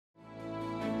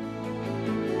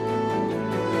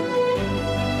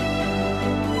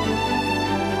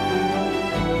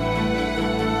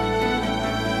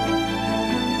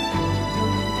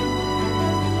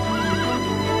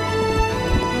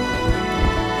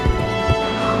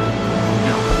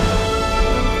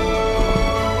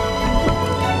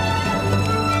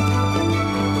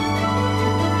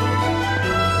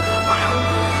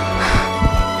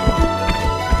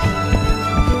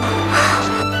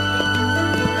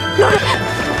No.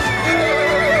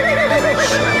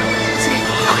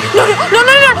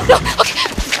 Okay.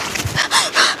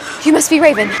 You must be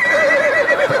Raven.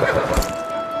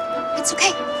 It's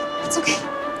okay. It's okay.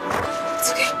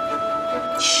 It's okay.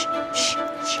 Shh.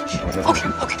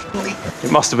 Okay.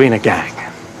 It must have been a gang.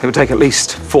 It would take at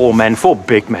least 4 men, 4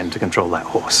 big men to control that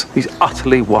horse. He's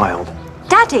utterly wild.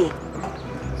 Daddy!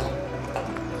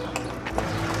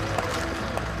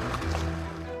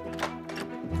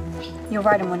 You'll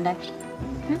ride him one day.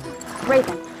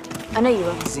 Raven, I know you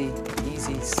will. Easy.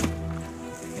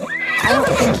 I don't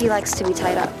think he likes to be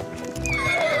tied up.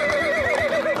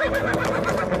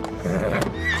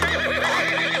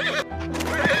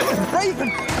 Raven!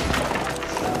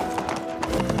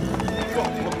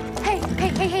 Hey.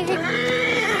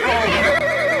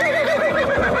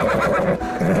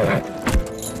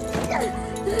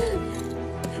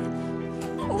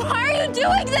 Why are you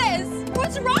doing this?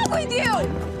 What's wrong with you?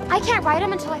 I can't ride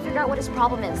him until I figure out what his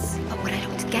problem is. But what I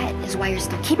don't get is why you're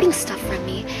still keeping stuff from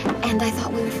me, and I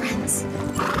thought we were friends.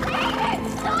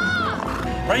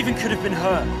 Stop! Raven could have been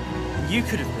her. You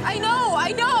could have been. I know!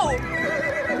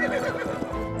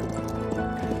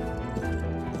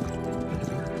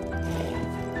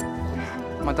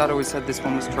 My dad always said this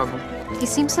one was trouble. He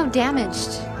seems so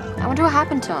damaged. I wonder what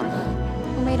happened to him.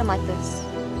 Who made him like this?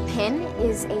 Pin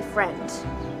is a friend.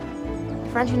 A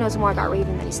friend who knows more about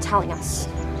Raven than he's telling us.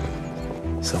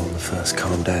 So on the first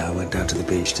calm day, I went down to the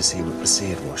beach to see what the sea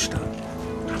had washed up.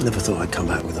 I never thought I'd come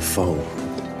back with a foal.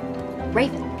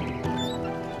 Raven.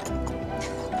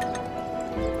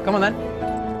 Come on then.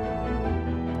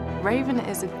 Raven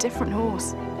is a different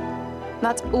horse.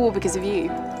 That's all because of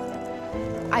you.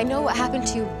 I know what happened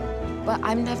to you, but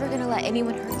I'm never gonna let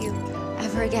anyone hurt you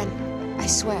ever again. I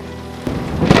swear.